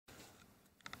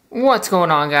What's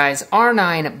going on, guys?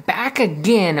 R9 back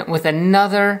again with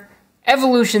another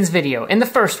Evolutions video. In the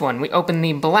first one, we opened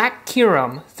the Black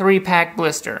Curum 3-pack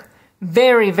blister.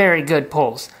 Very, very good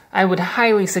pulls. I would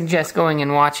highly suggest going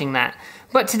and watching that.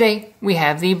 But today, we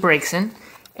have the Braixen.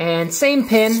 And same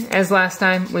pin as last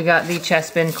time, we got the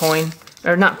chestpin coin.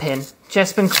 Or not pin,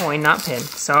 chestpin coin, not pin.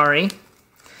 Sorry.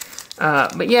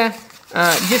 But yeah,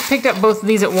 just picked up both of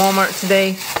these at Walmart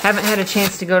today. Haven't had a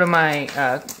chance to go to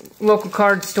my local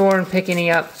card store and pick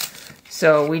any up.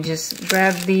 So we just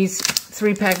grabbed these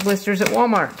 3-pack blisters at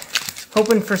Walmart.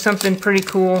 Hoping for something pretty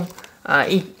cool.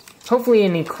 Hopefully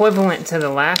an equivalent to the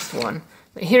last one.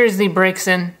 But here's the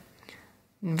Braixen.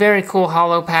 Very cool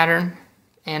hollow pattern.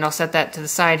 And I'll set that to the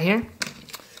side here.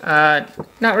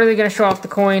 Not really going to show off the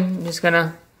coin. I'm just going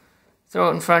to throw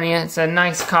it in front of you. It's a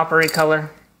nice coppery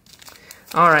color.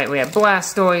 Alright, we have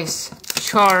Blastoise,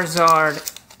 Charizard,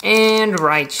 and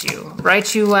Raichu.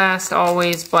 Raichu last,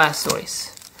 always Blastoise.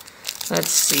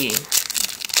 Let's see.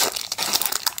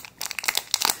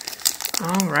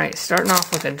 Alright, starting off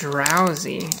with a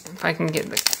Drowsy. If I can get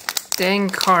the dang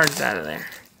cards out of there.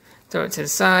 Throw it to the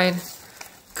side.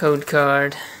 Code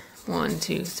card. 1,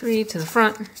 2, 3 to the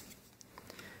front.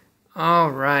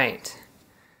 Alright.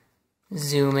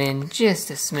 Zoom in just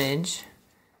a smidge.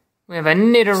 We have a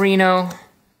Nidorino,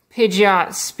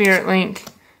 Pidgeot, Spirit Link,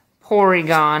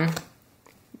 Porygon,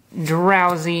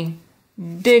 Drowsy,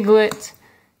 Diglett,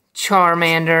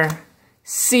 Charmander,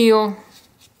 Seal.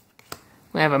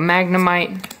 We have a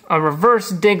Magnemite, a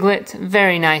reverse Diglett,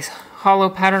 very nice hollow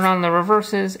pattern on the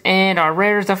reverses, and our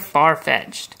rare is a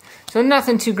Farfetch'd. So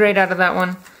nothing too great out of that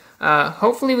one.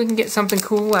 Hopefully we can get something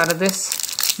cool out of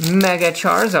this Mega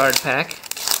Charizard pack.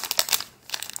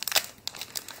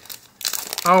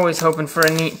 Always hoping for a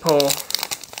neat pull.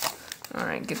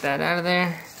 Alright, get that out of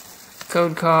there.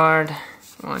 Code card.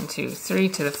 1, 2, 3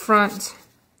 to the front.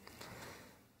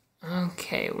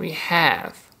 Okay, we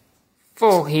have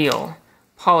Full Heal,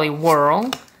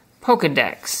 Poliwhirl,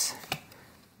 Pokedex,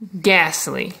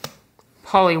 Ghastly,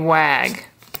 Poliwag,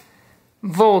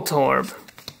 Voltorb,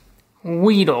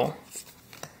 Weedle,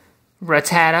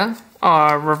 Rattata.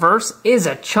 Our reverse is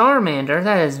a Charmander.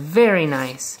 That is very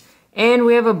nice. And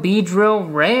we have a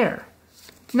Beedrill rare.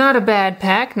 Not a bad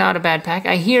pack, not a bad pack.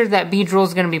 I hear that Beedrill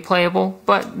is going to be playable,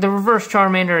 but the reverse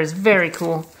Charmander is very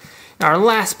cool. Our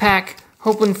last pack,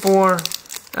 hoping for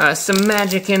some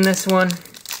magic in this one.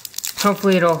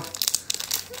 Hopefully it'll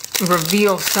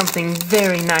reveal something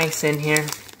very nice in here.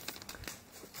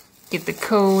 Get the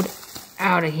code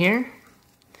out of here.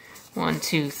 1,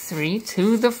 2, 3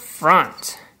 to the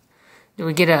front. Do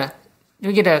we get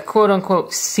a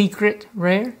quote-unquote secret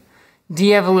rare?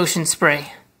 De-evolution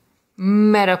spray,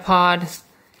 Metapod,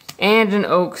 and an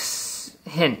Oaks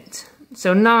hint.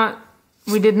 So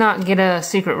we did not get a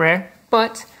secret rare,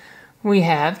 but we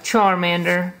have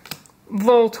Charmander,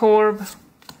 Voltorb,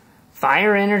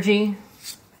 Fire Energy,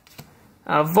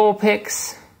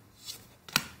 Vulpix,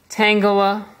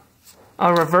 Tangela,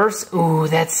 a reverse. Ooh,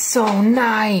 that's so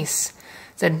nice.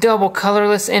 It's a double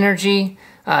colorless energy.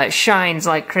 It shines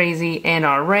like crazy, and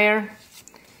our rare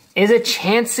is a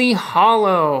Chansey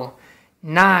Hollow.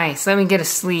 Nice. Let me get a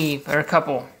sleeve, or a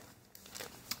couple.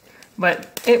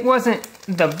 But it wasn't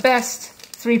the best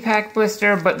 3-pack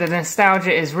blister, but the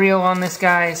nostalgia is real on this,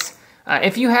 guys.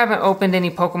 If you haven't opened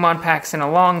any Pokemon packs in a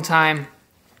long time,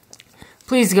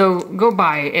 please go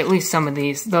buy at least some of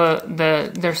these.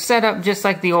 They're set up just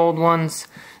like the old ones.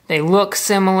 They look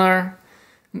similar.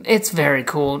 It's very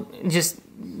cool. Just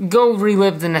go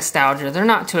relive the nostalgia. They're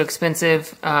not too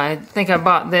expensive. I think I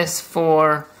bought this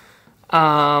for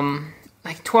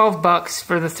like 12 bucks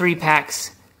for the 3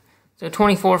 packs. So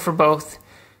 24 for both.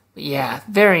 But yeah,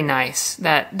 very nice.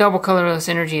 That double colorless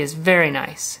energy is very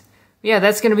nice. But yeah,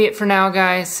 that's going to be it for now,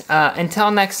 guys.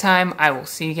 Until next time, I will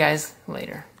see you guys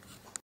later.